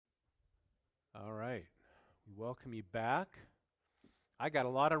We welcome you back. I got a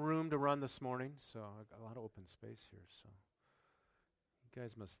lot of room to run this morning, so I got a lot of open space here. So you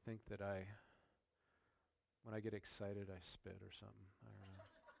guys must think that when I get excited, I spit or something. I don't know.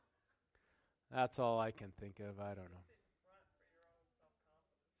 That's all I can think of. I don't know.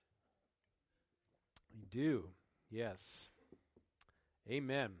 You do, yes.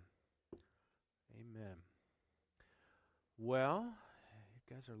 Amen. Amen. Well,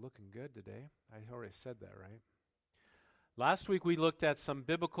 you guys are looking good today. I already said that, right? Last week we looked at some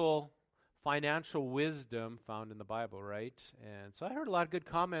biblical financial wisdom found in the Bible, right? And so I heard a lot of good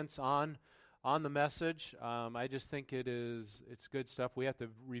comments on the message. I just think it's good stuff. We have to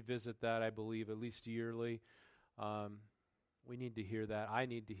revisit that, I believe, at least yearly. We need to hear that. I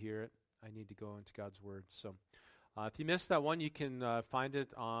need to hear it. I need to go into God's Word. So if you missed that one, you can find it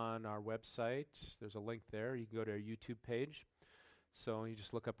on our website. There's a link there. You can go to our YouTube page. So you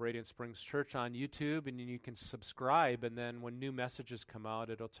just look up Radiant Springs Church on YouTube, and you can subscribe, and then when new messages come out,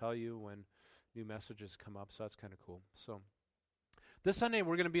 it'll tell you when new messages come up, so that's kind of cool. So this Sunday,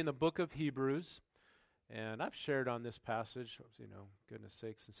 we're going to be in the book of Hebrews, and I've shared on this passage, goodness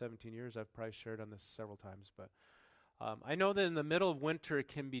sakes, in 17 years, I've probably shared on this several times, but I know that in the middle of winter, it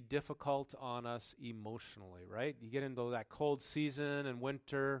can be difficult on us emotionally, right? You get into that cold season and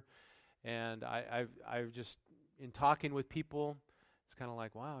winter, and I've just, in talking with people, it's kind of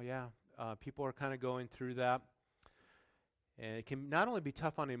like, wow, yeah, people are kind of going through that. And it can not only be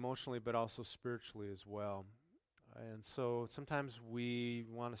tough on emotionally, but also spiritually as well. And so sometimes we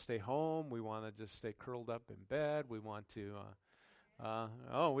want to stay home. We want to just stay curled up in bed. We want to,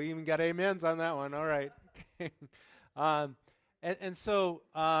 we even got amens on that one. All right. And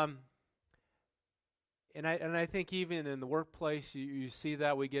I think even in the workplace, you see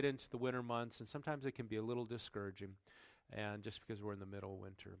that we get into the winter months, and sometimes it can be a little discouraging, and just because we're in the middle of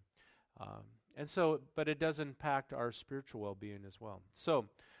winter. But it does impact our spiritual well-being as well. So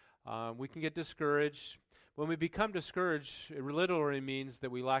we can get discouraged. When we become discouraged, it literally means that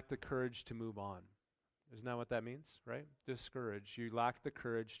we lack the courage to move on. Isn't that what that means, right? Discouraged. You lack the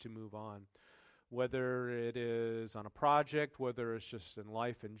courage to move on. Whether it is on a project, whether it's just in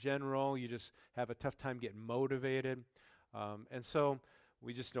life in general, you just have a tough time getting motivated. And so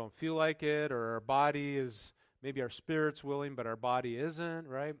we just don't feel like it, or our body is, maybe our spirit's willing, but our body isn't,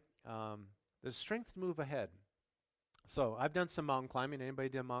 right? There's strength to move ahead. So I've done some mountain climbing. Anybody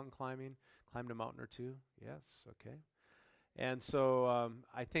done mountain climbing? Climbed a mountain or two? Yes, okay. And so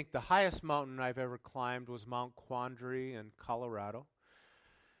I think the highest mountain I've ever climbed was Mount Quandary in Colorado.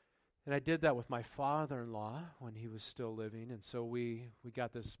 And I did that with my father-in-law when he was still living. And so we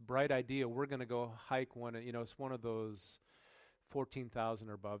got this bright idea. We're going to go hike one. It's one of those 14,000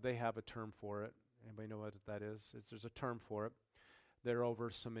 or above. They have a term for it. Anybody know what that is? There's a term for it. They're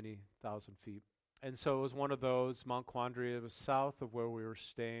over so many thousand feet. And so it was one of those, Mount Quandary. It was south of where we were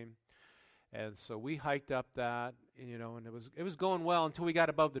staying. And so we hiked up that, and it was going well until we got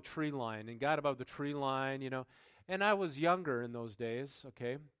above the tree line. And got above the tree line, and I was younger in those days,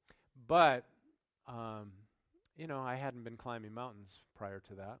 okay? But, I hadn't been climbing mountains prior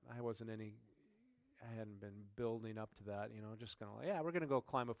to that. I hadn't been building up to that, just kind of like, we're going to go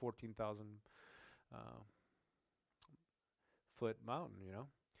climb a 14,000 foot mountain,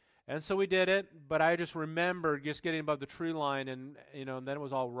 And so we did it, but I just remember just getting above the tree line, and and then it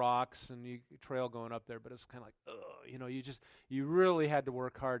was all rocks and trail going up there, but it's kind of like, you really had to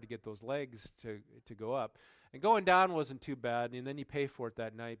work hard to get those legs to go up. And going down wasn't too bad, and then you pay for it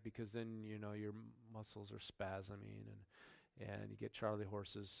that night because then your muscles are spasming and you get Charlie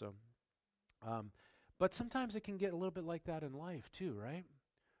horses. So, but sometimes it can get a little bit like that in life too, right?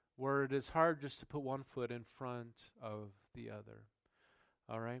 Where it is hard just to put one foot in front of the other.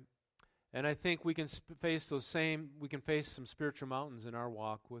 All right? And I think we can face some spiritual mountains in our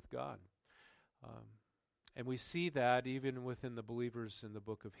walk with God. And we see that even within the believers in the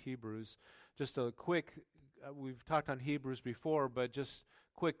book of Hebrews. Just a quick, we've talked on Hebrews before, but just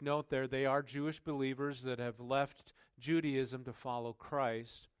quick note there, they are Jewish believers that have left Judaism to follow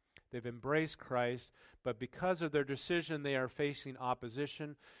Christ. They've embraced Christ, but because of their decision, they are facing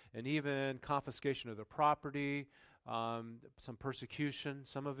opposition and even confiscation of their property, some persecution.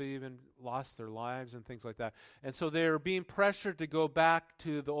 Some have even lost their lives and things like that. And so they're being pressured to go back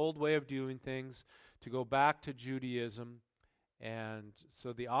to the old way of doing things, to go back to Judaism. And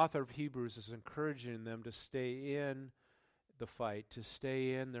so the author of Hebrews is encouraging them to stay in the fight, to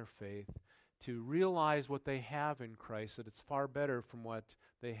stay in their faith, to realize what they have in Christ, that it's far better from what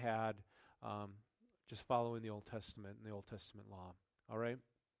they had just following the Old Testament and the Old Testament law. All right?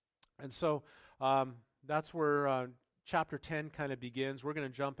 And so that's where chapter 10 kind of begins. We're going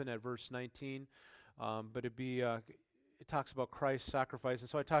to jump in at verse 19. but it talks about Christ's sacrifice. And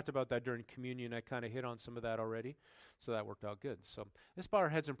so I talked about that during communion. I kind of hit on some of that already, so that worked out good. So let's bow our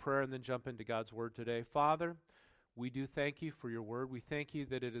heads in prayer and then jump into God's Word today. Father, we do thank you for your Word. We thank you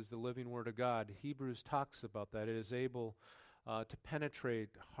that it is the living Word of God. Hebrews talks about that. It is able to penetrate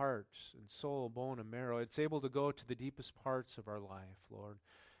heart and soul, bone and marrow. It's able to go to the deepest parts of our life, Lord.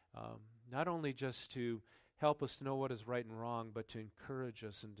 Not only just to help us to know what is right and wrong, but to encourage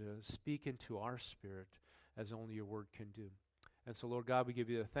us and to speak into our spirit as only your word can do. And so, Lord God, we give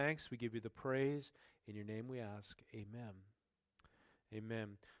you the thanks, we give you the praise. In your name we ask, amen.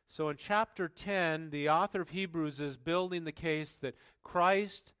 Amen. So in chapter 10, the author of Hebrews is building the case that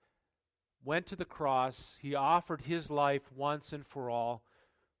Christ went to the cross. He offered his life once and for all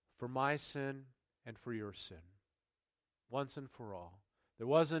for my sin and for your sin. Once and for all. There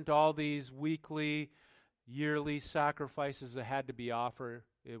wasn't all these weekly, yearly sacrifices that had to be offered.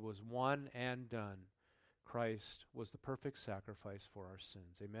 It was one and done. Christ was the perfect sacrifice for our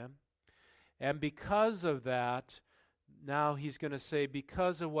sins. Amen? And because of that, now he's going to say,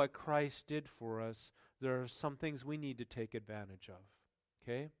 because of what Christ did for us, there are some things we need to take advantage of.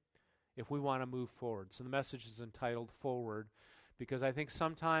 Okay? If we want to move forward. So the message is entitled Forward, because I think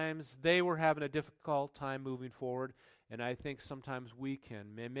sometimes they were having a difficult time moving forward, and I think sometimes we can.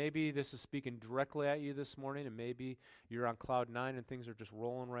 Maybe this is speaking directly at you this morning, and maybe you're on cloud 9 and things are just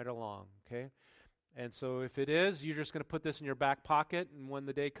rolling right along, okay? And so if it is, you're just going to put this in your back pocket, and when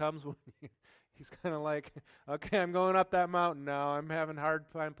the day comes, when he's kind of like, okay, I'm going up that mountain now. I'm having a hard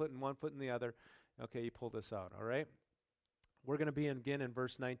time putting one foot in the other. Okay, you pull this out, all right? We're going to be again in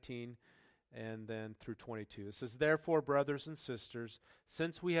verse 19 and then through 22. It says, therefore, brothers and sisters,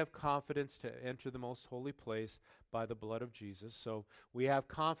 since we have confidence to enter the most holy place by the blood of Jesus. So we have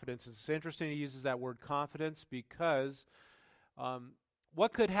confidence. It's interesting he uses that word confidence because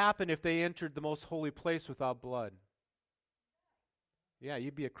what could happen if they entered the most holy place without blood? Yeah,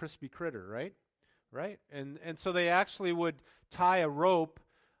 you'd be a crispy critter, right? Right? And so they actually would tie a rope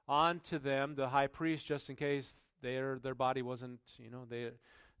onto them, the high priest, just in case their body wasn't,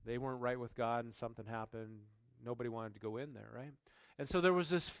 they weren't right with God and something happened. Nobody wanted to go in there, right? And so there was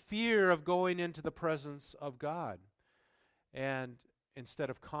this fear of going into the presence of God, and instead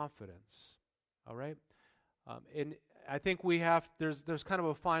of confidence, all right? And I think there's kind of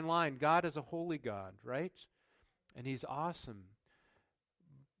a fine line. God is a holy God, right? And he's awesome.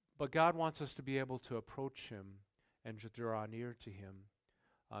 But God wants us to be able to approach him and to draw near to him,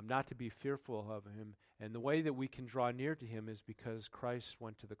 not to be fearful of him. And the way that we can draw near to him is because Christ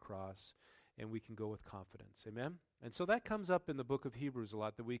went to the cross, and we can go with confidence. Amen? And so that comes up in the book of Hebrews a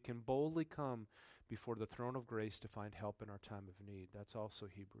lot, that we can boldly come before the throne of grace to find help in our time of need. That's also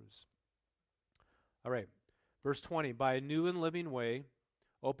Hebrews. All right, verse 20, by a new and living way,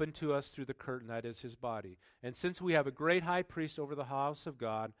 open to us through the curtain, that is his body. And since we have a great high priest over the house of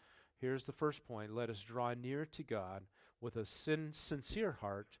God, here's the first point, let us draw near to God with a sincere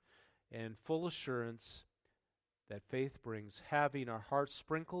heart and full assurance that faith brings, having our hearts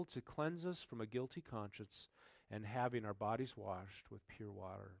sprinkled to cleanse us from a guilty conscience and having our bodies washed with pure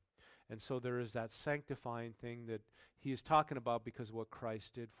water. And so there is that sanctifying thing that he is talking about because of what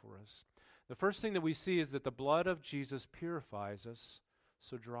Christ did for us. The first thing that we see is that the blood of Jesus purifies us,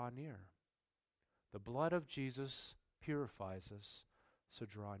 so draw near. The blood of Jesus purifies us, so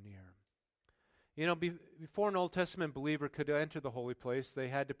draw near. Before an Old Testament believer could enter the holy place, they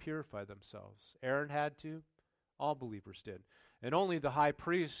had to purify themselves. Aaron had to. All believers did. And only the high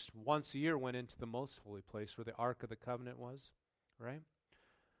priest once a year went into the most holy place where the Ark of the Covenant was, right?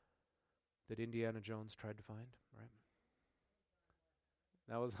 That Indiana Jones tried to find, right?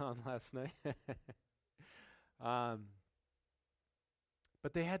 That was on last night.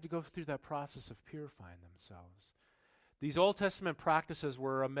 But they had to go through that process of purifying themselves. These Old Testament practices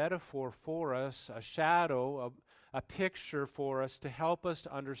were a metaphor for us, a shadow, a picture for us to help us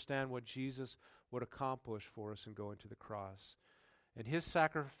to understand what Jesus would accomplish for us in going to the cross. And his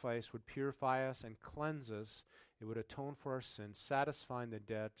sacrifice would purify us and cleanse us. It would atone for our sins, satisfying the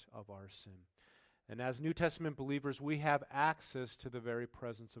debt of our sin. And as New Testament believers, we have access to the very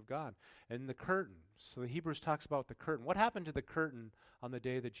presence of God. And the curtain, so the Hebrews talks about the curtain. What happened to the curtain on the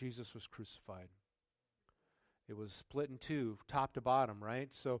day that Jesus was crucified? It was split in two, top to bottom, right?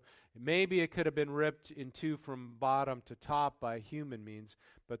 So maybe it could have been ripped in two from bottom to top by human means,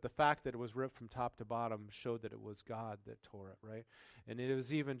 but the fact that it was ripped from top to bottom showed that it was God that tore it, right? And it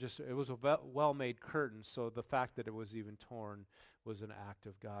was a well-made curtain, so the fact that it was even torn was an act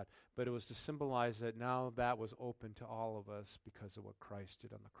of God. But it was to symbolize that now that was open to all of us because of what Christ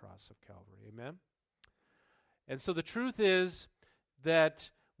did on the cross of Calvary. Amen? And so the truth is that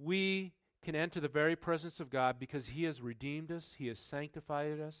we can enter the very presence of God because He has redeemed us, He has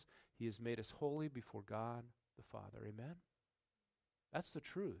sanctified us, He has made us holy before God the Father. Amen? That's the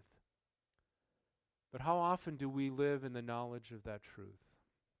truth. But how often do we live in the knowledge of that truth?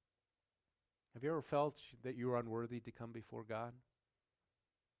 Have you ever felt that you were unworthy to come before God?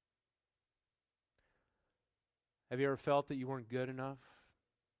 Have you ever felt that you weren't good enough?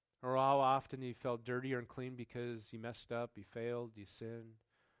 Or how often you felt dirty or unclean because you messed up, you failed, you sinned,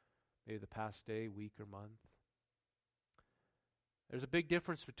 maybe the past day, week, or month? There's a big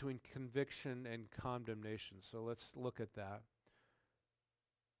difference between conviction and condemnation, so let's look at that.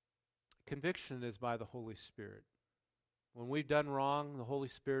 Conviction is by the Holy Spirit. When we've done wrong, the Holy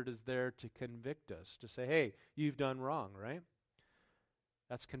Spirit is there to convict us, to say, hey, you've done wrong, right?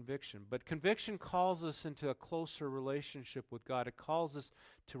 That's conviction. But conviction calls us into a closer relationship with God. It calls us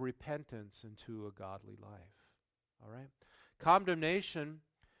to repentance and to a godly life. All right? Condemnation,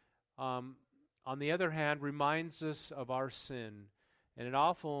 on the other hand, reminds us of our sin. And it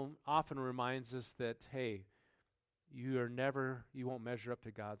often reminds us that, hey, you won't measure up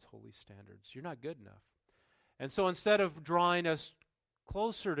to God's holy standards. You're not good enough. And so instead of drawing us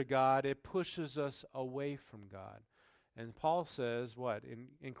closer to God, it pushes us away from God. And Paul says, what?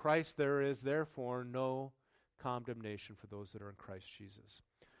 In Christ there is therefore no condemnation for those that are in Christ Jesus.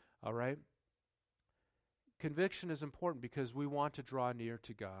 All right? Conviction is important because we want to draw near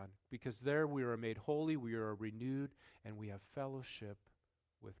to God, because there we are made holy, we are renewed, and we have fellowship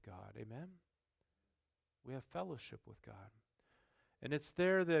with God. Amen? We have fellowship with God. And it's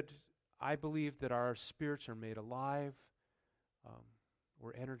there that I believe that our spirits are made alive,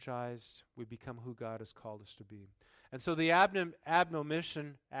 we're energized, we become who God has called us to be. And so the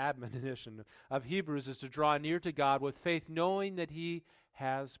admonition of Hebrews is to draw near to God with faith, knowing that He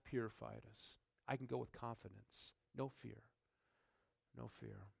has purified us. I can go with confidence, no fear, no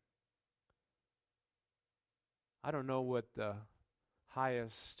fear. I don't know what the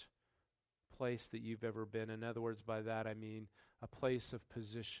highest place that you've ever been. In other words, by that I mean a place of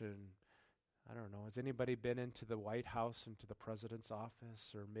position. I don't know. Has anybody been into the White House, into the president's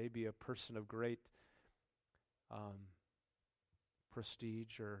office, or maybe a person of great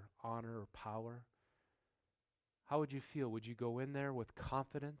prestige or honor or power? How would you feel? Would you go in there with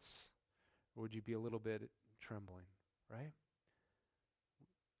confidence, or would you be a little bit trembling, right?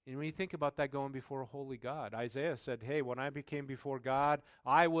 And when you think about that going before a holy God, Isaiah said, hey, when I became before God,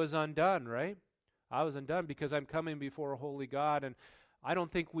 I was undone, right? I was undone because I'm coming before a holy God, and I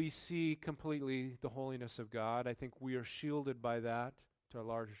don't think we see completely the holiness of God. I think we are shielded by that to a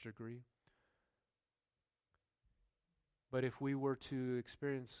larger degree. But if we were to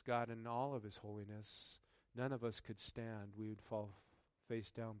experience God in all of His holiness, none of us could stand. We would fall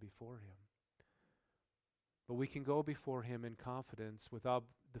face down before Him. But we can go before Him in confidence without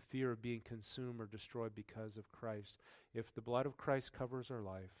the fear of being consumed or destroyed because of Christ. If the blood of Christ covers our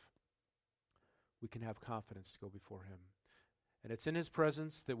life, we can have confidence to go before Him. And it's in His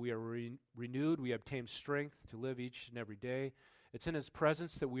presence that we are renewed. We obtain strength to live each and every day. It's in His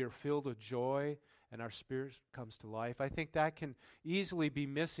presence that we are filled with joy and our spirit comes to life. I think that can easily be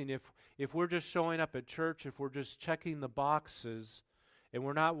missing if we're just showing up at church, if we're just checking the boxes, and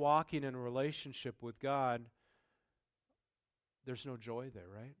we're not walking in a relationship with God. There's no joy there,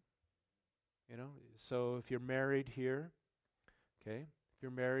 right? You know, so if you're married here, okay, if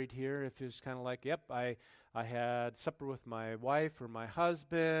you're married here, if it's kind of like, yep, I had supper with my wife or my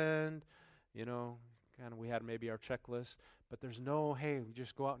husband, you know, kind of we had maybe our checklist, but there's no, hey, we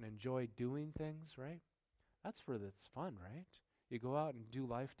just go out and enjoy doing things, right? That's where it's fun, right? You go out and do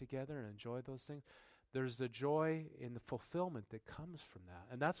life together and enjoy those things. There's the joy in the fulfillment that comes from that.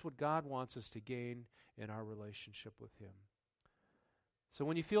 And that's what God wants us to gain in our relationship with Him. So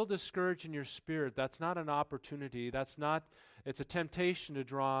when you feel discouraged in your spirit, that's not an opportunity. It's a temptation to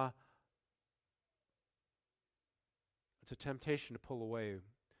draw. It's a temptation to pull away.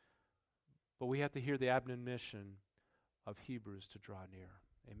 But we have to hear the admonition of Hebrews to draw near.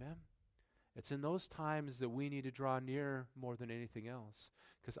 Amen? It's in those times that we need to draw near more than anything else,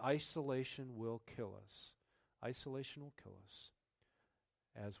 because isolation will kill us. Isolation will kill us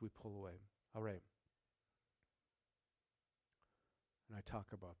as we pull away. All right. And I talk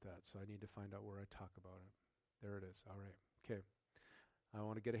about that, so I need to find out where I talk about it. There it is. All right. Okay. I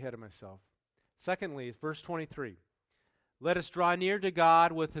want to get ahead of myself. Secondly, verse 23. Let us draw near to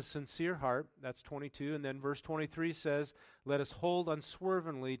God with a sincere heart. That's 22. And then verse 23 says, let us hold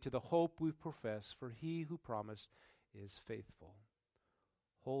unswervingly to the hope we profess, for He who promised is faithful.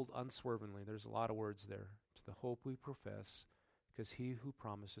 Hold unswervingly. There's a lot of words there. To the hope we profess, because He who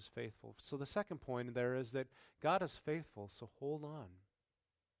promised is faithful. So the second point there is that God is faithful, so hold on.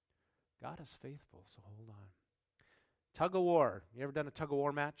 God is faithful, so hold on. Tug of war. You ever done a tug of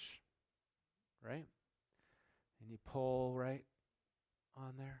war match? Right? And you pull right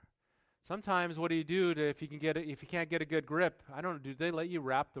on there. Sometimes what do you do to, if you can't get a good grip? I don't know, do they let you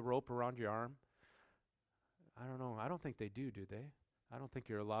wrap the rope around your arm? I don't know. I don't think they do they? I don't think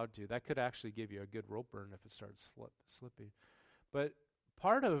you're allowed to. That could actually give you a good rope burn if it starts slipping. But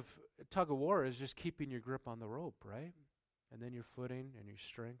part of tug of war is just keeping your grip on the rope, right? And then your footing and your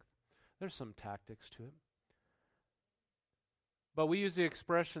strength. There's some tactics to it. But we use the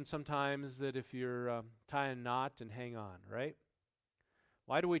expression sometimes that if you're tie a knot and hang on, right?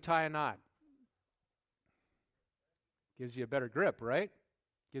 Why do we tie a knot? Gives you a better grip, right?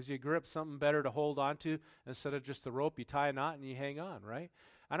 Gives you a grip, something better to hold on to instead of just the rope. You tie a knot and you hang on, right?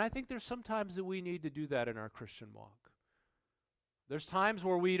 And I think there's sometimes that we need to do that in our Christian walk. There's times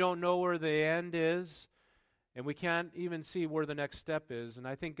where we don't know where the end is, and we can't even see where the next step is. And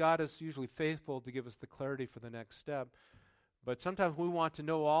I think God is usually faithful to give us the clarity for the next step. But sometimes we want to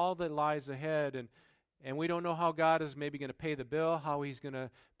know all that lies ahead, and we don't know how God is maybe going to pay the bill, how He's going to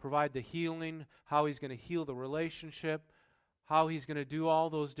provide the healing, how He's going to heal the relationship, how He's going to do all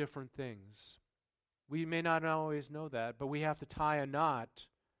those different things. We may not always know that, but we have to tie a knot,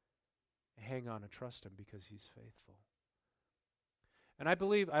 hang on and trust Him because He's faithful. And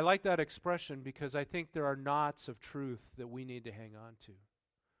I like that expression because I think there are knots of truth that we need to hang on to.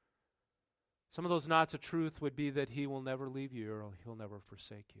 Some of those knots of truth would be that He will never leave you or He'll never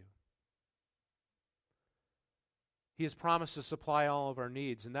forsake you. He has promised to supply all of our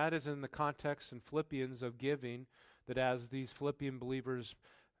needs, and that is in the context in Philippians of giving, that as these Philippian believers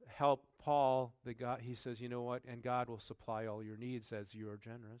help Paul, he says, you know what, and God will supply all your needs as you are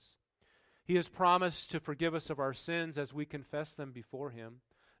generous. He has promised to forgive us of our sins as we confess them before Him,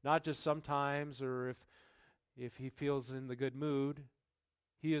 not just sometimes or if He feels in the good mood.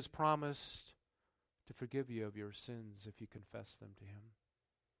 He has promised to forgive you of your sins if you confess them to Him.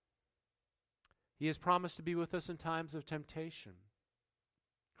 He has promised to be with us in times of temptation.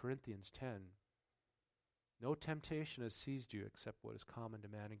 Corinthians 10. No temptation has seized you except what is common to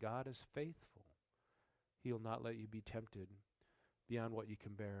man, and God is faithful. He will not let you be tempted beyond what you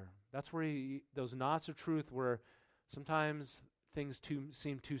can bear. That's where those knots of truth where sometimes things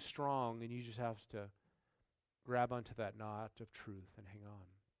seem too strong, and you just have to grab onto that knot of truth and hang on.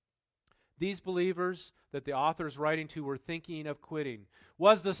 These believers that the author is writing to were thinking of quitting.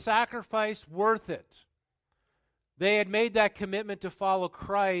 Was the sacrifice worth it? They had made that commitment to follow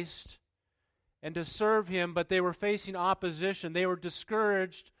Christ and to serve Him, but they were facing opposition. They were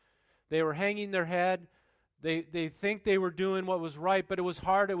discouraged. They were hanging their head. They think they were doing what was right, but it was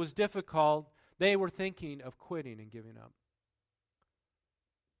hard, it was difficult. They were thinking of quitting and giving up.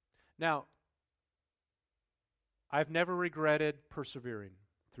 Now, I've never regretted persevering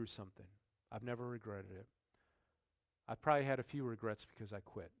through something. I've never regretted it. I've probably had a few regrets because I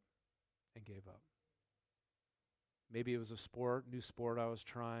quit and gave up. Maybe it was a new sport I was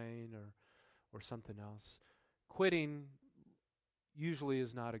trying or something else. Quitting usually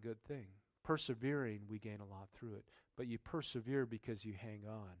is not a good thing. Persevering, we gain a lot through it. But you persevere because you hang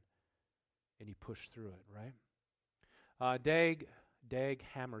on and you push through it, right? Dag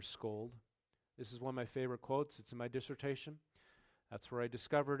Hammarskjöld. This is one of my favorite quotes. It's in my dissertation. That's where I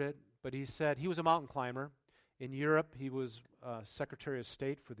discovered it. But he said he was a mountain climber. In Europe, he was Secretary of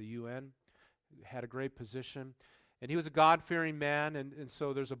State for the UN, had a great position. And he was a God-fearing man, and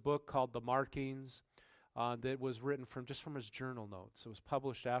so there's a book called The Markings that was written from his journal notes. It was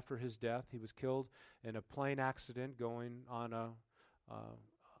published after his death. He was killed in a plane accident going on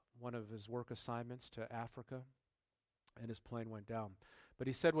one of his work assignments to Africa, and his plane went down. But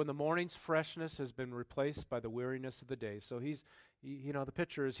he said when the morning's freshness has been replaced by the weariness of the day. So the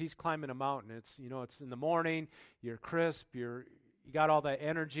picture is he's climbing a mountain. It's in the morning, you're crisp, you got all that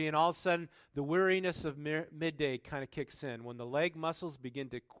energy, and all of a sudden the weariness of midday kind of kicks in when the leg muscles begin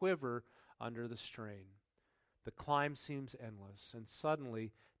to quiver under the strain. The climb seems endless, and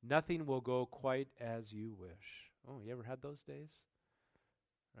suddenly nothing will go quite as you wish. Oh, you ever had those days?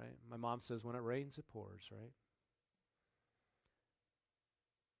 Right? My mom says when it rains, it pours, right?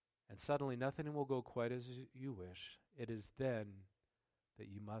 And suddenly nothing will go quite as you wish. It is then that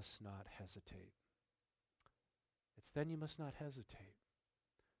you must not hesitate. It's then you must not hesitate.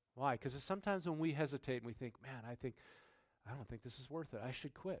 Why? Because sometimes when we hesitate and we think, man, I don't think this is worth it. I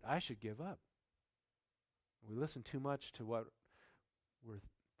should quit. I should give up. We listen too much to what we're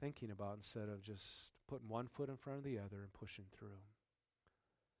thinking about instead of just putting one foot in front of the other and pushing through.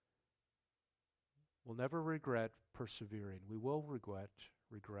 We'll never regret persevering. We will regret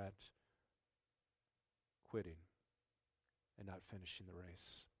quitting and not finishing the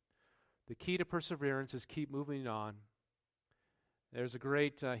race. The key to perseverance is keep moving on. There's a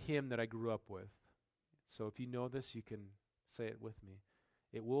great hymn that I grew up with. So if you know this, you can say it with me.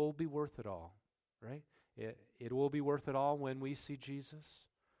 It will be worth it all, right? It will be worth it all when we see Jesus.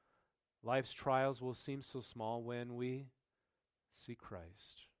 Life's trials will seem so small when we see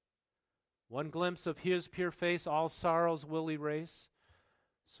Christ. One glimpse of His pure face, all sorrows will erase.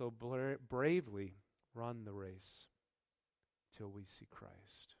 So bravely run the race till we see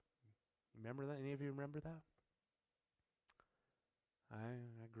Christ. Remember that? Any of you remember that?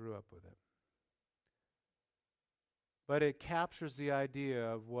 I grew up with it. But it captures the idea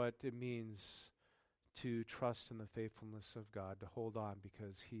of what it means to trust in the faithfulness of God, to hold on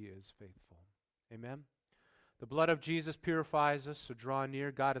because He is faithful. Amen? The blood of Jesus purifies us, so draw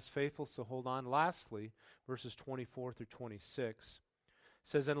near. God is faithful, so hold on. Lastly, verses 24 through 26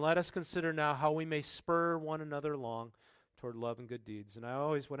 says, "And let us consider now how we may spur one another along toward love and good deeds." And I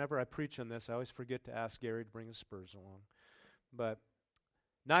always, whenever I preach on this, I always forget to ask Gary to bring his spurs along. But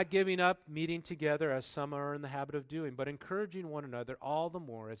not giving up meeting together as some are in the habit of doing, but encouraging one another all the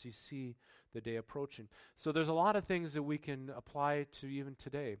more as you see the day approaching. So there's a lot of things that we can apply to even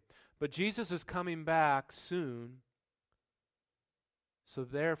today. But Jesus is coming back soon, so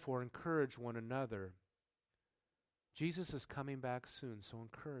therefore encourage one another. Jesus is coming back soon, so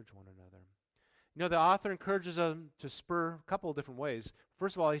encourage one another. You know, the author encourages them to spur a couple of different ways.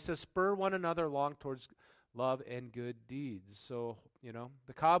 First of all, he says, spur one another along towards love and good deeds. So, you know,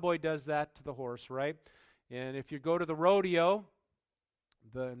 the cowboy does that to the horse, right? And if you go to the rodeo,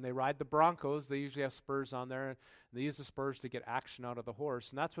 and they ride the Broncos, they usually have spurs on there, and they use the spurs to get action out of the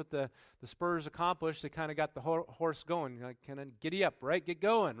horse. And that's what the spurs accomplish. They kind of got the horse going, like, kind of giddy up, right? Get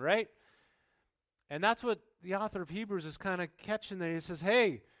going, right? And that's what the author of Hebrews is kind of catching there. He says,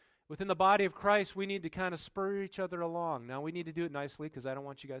 hey, within the body of Christ, we need to kind of spur each other along. Now, we need to do it nicely because I don't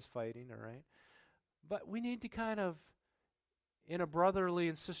want you guys fighting, all right? But we need to kind of, in a brotherly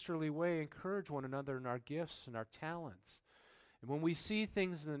and sisterly way, encourage one another in our gifts and our talents. And when we see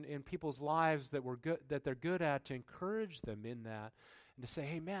things in people's lives that they're good at, to encourage them in that, and to say,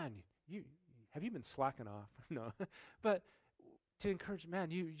 hey, man, have you been slacking off? No. But to encourage, man,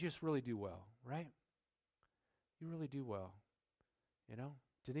 you just really do well, right? You really do well. You know?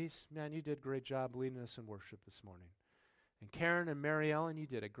 Denise, man, you did a great job leading us in worship this morning. And Karen and Mary Ellen, you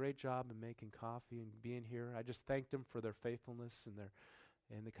did a great job in making coffee and being here. I just thanked them for their faithfulness and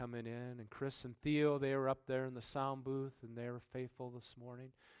the coming in. And Chris and Theo, they were up there in the sound booth, and they were faithful this morning.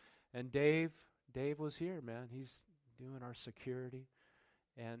 And Dave was here, man. He's doing our security.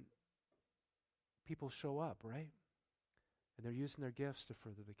 And people show up, right? And they're using their gifts to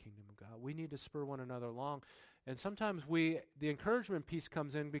further the kingdom of God. We need to spur one another along. And sometimes the encouragement piece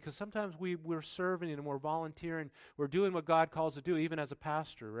comes in because sometimes we're serving and we're volunteering. We're doing what God calls to do, even as a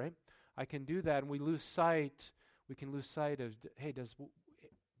pastor, right? I can do that, and we can lose sight of, hey,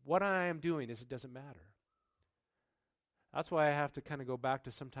 what I am doing it doesn't matter. That's why I have to kind of go back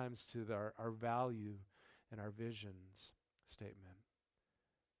to sometimes to our value and our visions statement.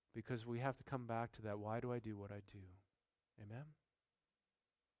 Because we have to come back to that, why do I do what I do? Amen?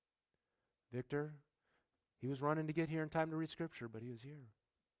 Victor, he was running to get here in time to read Scripture, but he was here.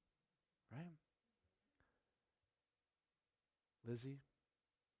 Right? Lizzie,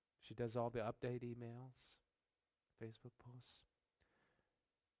 she does all the update emails, Facebook posts.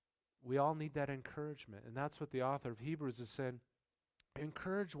 We all need that encouragement, and that's what the author of Hebrews is saying.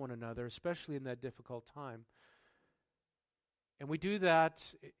 Encourage one another, especially in that difficult time. And we do that,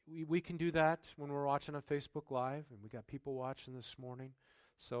 we can do that when we're watching on Facebook Live, and we got people watching this morning.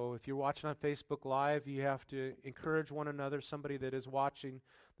 So if you're watching on Facebook Live, you have to encourage one another, somebody that is watching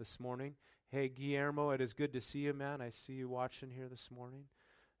this morning. Hey, Guillermo, it is good to see you, man. I see you watching here this morning.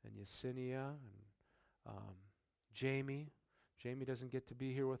 And Yesenia and Jamie. Jamie doesn't get to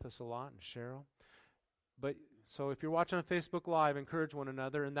be here with us a lot, and Cheryl. But so if you're watching on Facebook Live, encourage one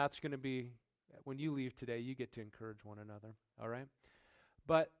another, and that's going to be, when you leave today, you get to encourage one another, all right?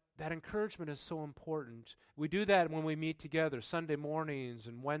 But that encouragement is so important. We do that when we meet together, Sunday mornings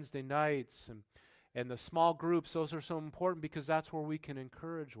and Wednesday nights, and the small groups. Those are so important because that's where we can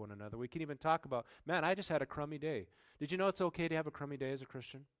encourage one another. We can even talk about, man, I just had a crummy day. Did you know it's okay to have a crummy day as a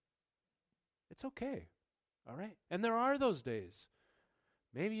Christian? It's okay, all right? And there are those days.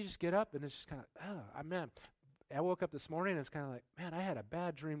 Maybe you just get up and it's just kind of, man, I woke up this morning and it's kind of like, man, I had a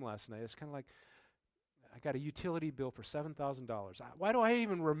bad dream last night. It's kind of like, I got a utility bill for $7,000. Why do I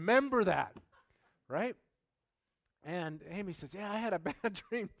even remember that? Right? And Amy says, yeah, I had a bad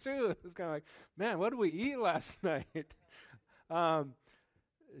dream too. It's kind of like, man, what did we eat last night? It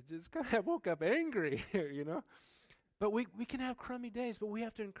just kind of woke up angry, you know. But we can have crummy days, but we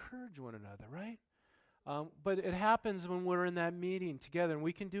have to encourage one another, right? But it happens when we're in that meeting together, and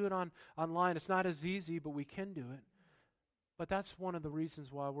we can do it online. It's not as easy, but we can do it. But that's one of the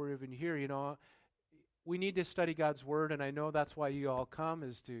reasons why we're even here. We need to study God's Word, and I know that's why you all come,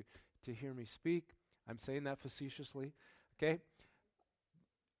 is to hear me speak. I'm saying that facetiously, okay?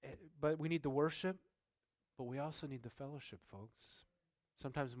 But we need the worship, but we also need the fellowship, folks.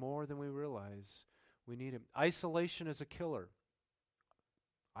 Sometimes more than we realize. We need it. Isolation is a killer.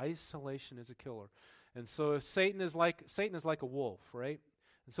 Isolation is a killer. And so if Satan is like a wolf, right?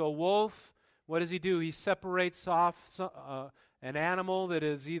 And so a wolf, what does he do? He separates off an animal that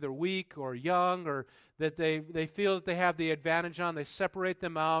is either weak or young, or that they feel that they have the advantage on. They separate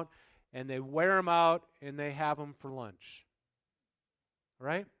them out, and they wear them out, and they have them for lunch.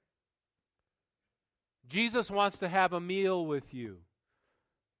 Right? Jesus wants to have a meal with you.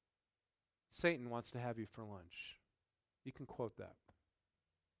 Satan wants to have you for lunch. You can quote that.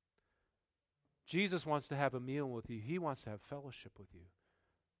 Jesus wants to have a meal with you. He wants to have fellowship with you.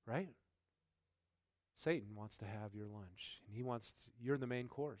 Right? Satan wants to have your lunch. And you're the main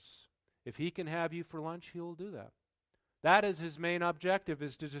course. If he can have you for lunch, he will do that. That is his main objective,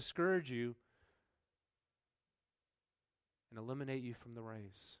 is to discourage you and eliminate you from the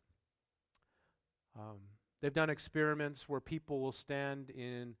race. They've done experiments where people will stand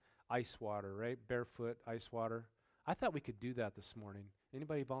in ice water, right? Barefoot ice water. I thought we could do that this morning.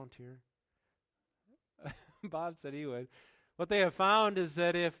 Anybody volunteer? Bob said he would. What they have found is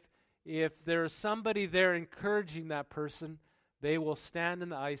that if there's somebody there encouraging that person, they will stand in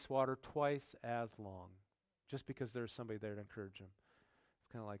the ice water twice as long, just because there's somebody there to encourage them.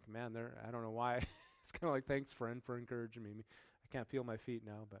 It's kind of like, man, I don't know why. It's kind of like, thanks, friend, for encouraging me. I can't feel my feet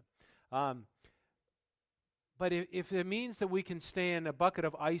now, but if it means that we can stay in a bucket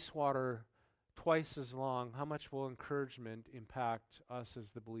of ice water twice as long, how much will encouragement impact us as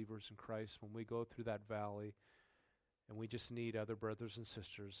the believers in Christ when we go through that valley and we just need other brothers and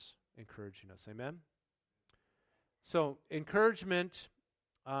sisters encouraging us? Amen? So, encouragement,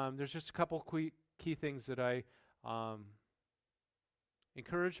 there's just a couple key things that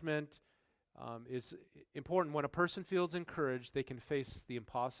encouragement is important. When a person feels encouraged, they can face the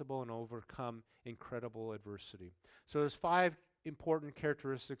impossible and overcome incredible adversity. So there's 5 important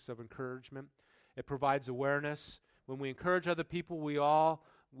characteristics of encouragement. It provides awareness. When we encourage other people, we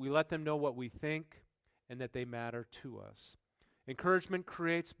let them know what we think and that they matter to us. Encouragement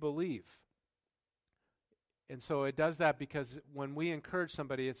creates belief. And so it does that because when we encourage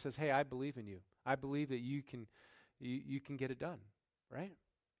somebody, it says, hey, I believe in you. I believe that you can get it done, right?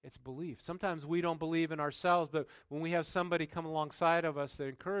 It's belief. Sometimes we don't believe in ourselves, but when we have somebody come alongside of us that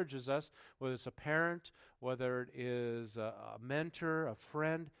encourages us, whether it's a parent, whether it is a mentor, a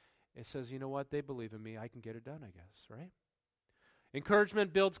friend, it says, you know what, they believe in me, I can get it done, I guess, right?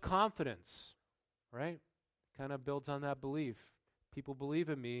 Encouragement builds confidence, right? Kind of builds on that belief. People believe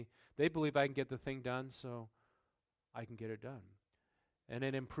in me. They believe I can get the thing done, so I can get it done. And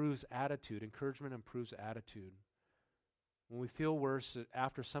it improves attitude. Encouragement improves attitude. When we feel worse,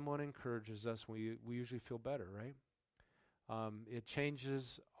 after someone encourages us, we usually feel better, right? It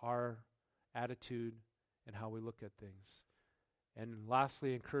changes our attitude and how we look at things. And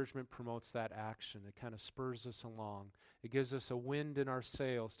lastly, encouragement promotes that action. It kind of spurs us along. It gives us a wind in our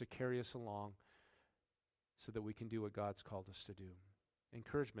sails to carry us along so that we can do what God's called us to do.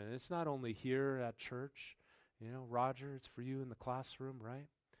 Encouragement. And it's not only here at church. Roger, it's for you in the classroom, right?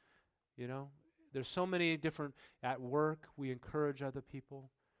 There's so many different, at work, we encourage other people.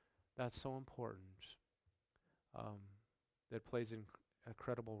 That's so important. That plays an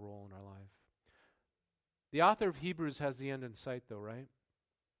incredible role in our life. The author of Hebrews has the end in sight, though, right?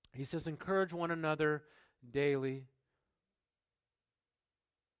 He says, encourage one another daily,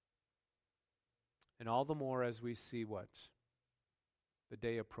 and all the more as we see what? The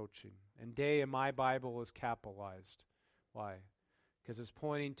day approaching. And day in my Bible is capitalized. Why? Because it's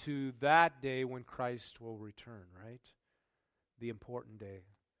pointing to that day when Christ will return, right? The important day.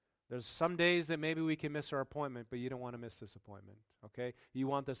 There's some days that maybe we can miss our appointment, but you don't want to miss this appointment, okay? You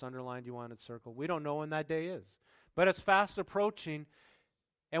want this underlined, you want it circled. We don't know when that day is. But it's fast approaching,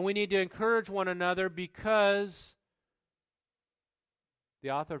 and we need to encourage one another because the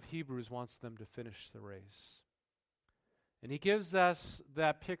author of Hebrews wants them to finish the race. And he gives us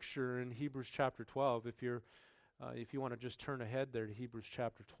that picture in Hebrews chapter 12. If you want to just turn ahead there to Hebrews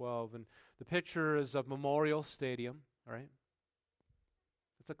chapter 12. And the picture is of Memorial Stadium, all right?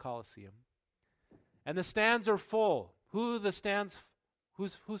 It's a coliseum. And the stands are full. Who's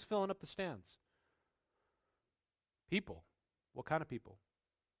filling up the stands? People. What kind of people?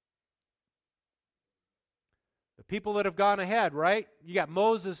 The people that have gone ahead, right? You got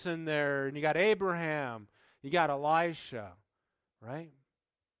Moses in there, and you got Abraham, you got Elisha, right?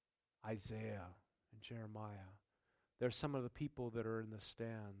 Isaiah and Jeremiah. There's some of the people that are in the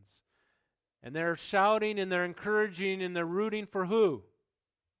stands. And they're shouting and they're encouraging and they're rooting for who?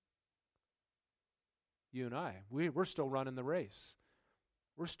 You and I. We're still running the race.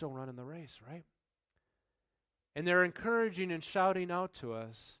 We're still running the race, right? And they're encouraging and shouting out to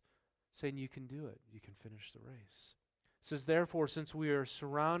us, saying, you can do it. You can finish the race. It says, therefore, since we are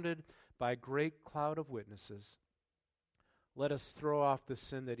surrounded by a great cloud of witnesses, let us throw off the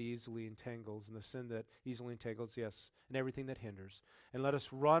sin that easily entangles, and the sin that easily entangles, yes, and everything that hinders. And let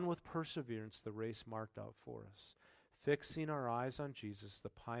us run with perseverance the race marked out for us, fixing our eyes on Jesus, the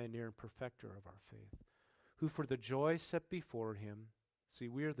pioneer and perfecter of our faith, who for the joy set before him, see,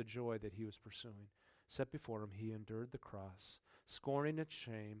 we are the joy that he was pursuing, set before him, he endured the cross, scorning its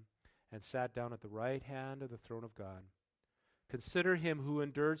shame, and sat down at the right hand of the throne of God. Consider him who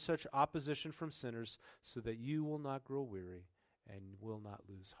endured such opposition from sinners, so that you will not grow weary and will not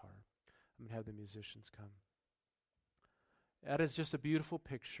lose heart. I'm going to have the musicians come. That is just a beautiful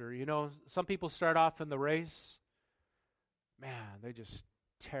picture. You know, some people start off in the race, man, they just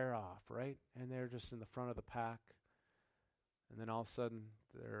tear off, right? And they're just in the front of the pack. And then all of a sudden,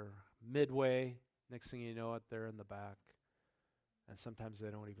 they're midway. Next thing you know it, they're in the back. And sometimes they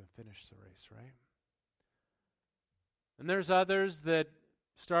don't even finish the race, right? And there's others that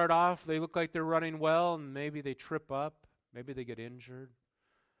start off, they look like they're running well, and maybe they trip up. Maybe they get injured,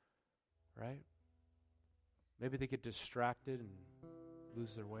 right? Maybe they get distracted and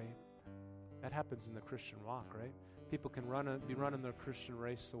lose their way. That happens in the Christian walk, right? People can be running their Christian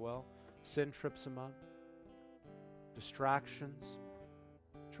race so well. Sin trips them up. Distractions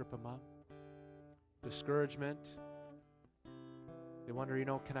trip them up. Discouragement. They wonder,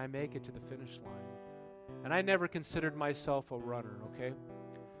 can I make it to the finish line? And I never considered myself a runner, okay?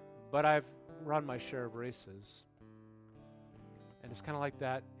 But I've run my share of races. And it's kind of like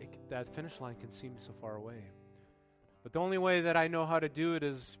that finish line can seem so far away. But the only way that I know how to do it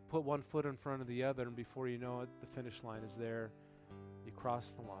is put one foot in front of the other, and before you know it, the finish line is there. You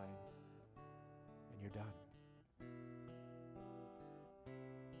cross the line, and you're done.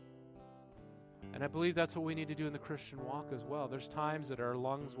 And I believe that's what we need to do in the Christian walk as well. There's times that our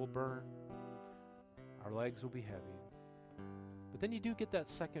lungs will burn, our legs will be heavy. But then you do get that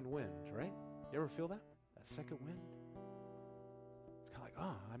second wind, right? You ever feel that? That second wind? It's kind of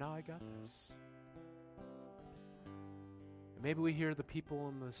like, now I got this. And maybe we hear the people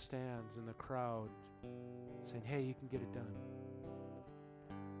in the stands, in the crowd, saying, hey, you can get it done.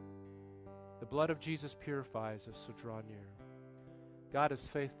 The blood of Jesus purifies us, so draw near. God is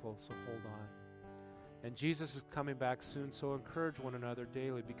faithful, so hold on. And Jesus is coming back soon, so encourage one another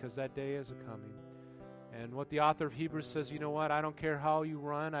daily, because that day is a-coming. And what the author of Hebrews says, you know what? I don't care how you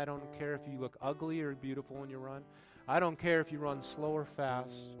run. I don't care if you look ugly or beautiful when you run. I don't care if you run slow or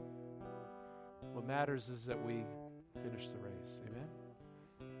fast. What matters is that we finish the race. Amen?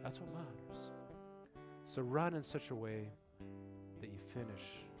 That's what matters. So run in such a way that you finish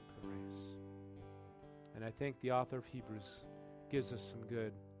the race. And I think the author of Hebrews gives us some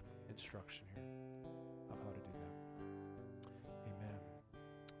good instruction here of how to do that. Amen.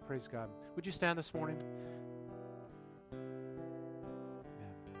 Praise God. Would you stand this morning?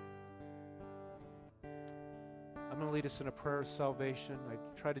 I'm going to lead us in a prayer of salvation. I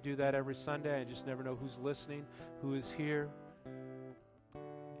try to do that every Sunday. I just never know who's listening, who is here.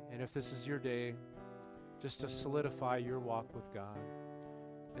 And if this is your day, just to solidify your walk with God.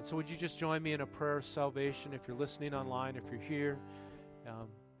 And so would you just join me in a prayer of salvation? If you're listening online, if you're here,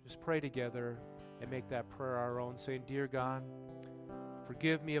 just pray together and make that prayer our own, saying, Dear God,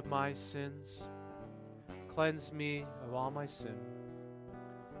 forgive me of my sins. Cleanse me of all my sin.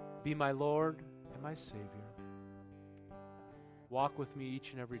 Be my Lord and my Savior. Walk with me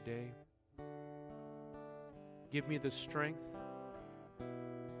each and every day. Give me the strength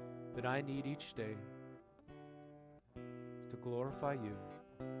that I need each day to glorify you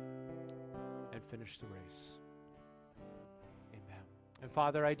and finish the race. Amen. And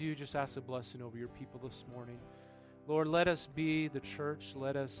Father, I do just ask a blessing over your people this morning. Lord, let us be the church.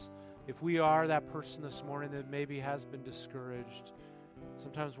 Let us, if we are that person this morning that maybe has been discouraged,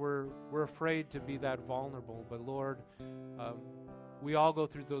 sometimes we're afraid to be that vulnerable. But Lord, we all go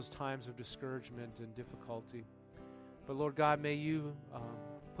through those times of discouragement and difficulty. But Lord God, may you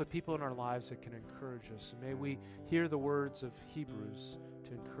put people in our lives that can encourage us. And may we hear the words of Hebrews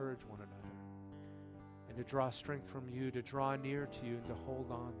to encourage one another and to draw strength from you, to draw near to you, and to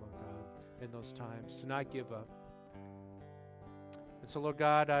hold on, Lord God, in those times, to not give up. And so, Lord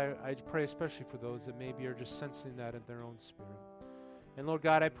God, I pray especially for those that maybe are just sensing that in their own spirit. And Lord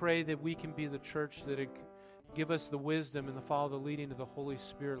God, I pray that we can be the church that give us the wisdom and the follow the leading of the Holy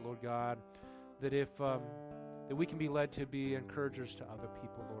Spirit, Lord God, that that we can be led to be encouragers to other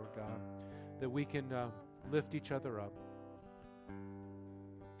people, Lord God, that we can lift each other up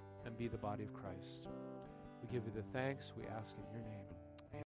and be the body of Christ. We give you the thanks. We ask in your name.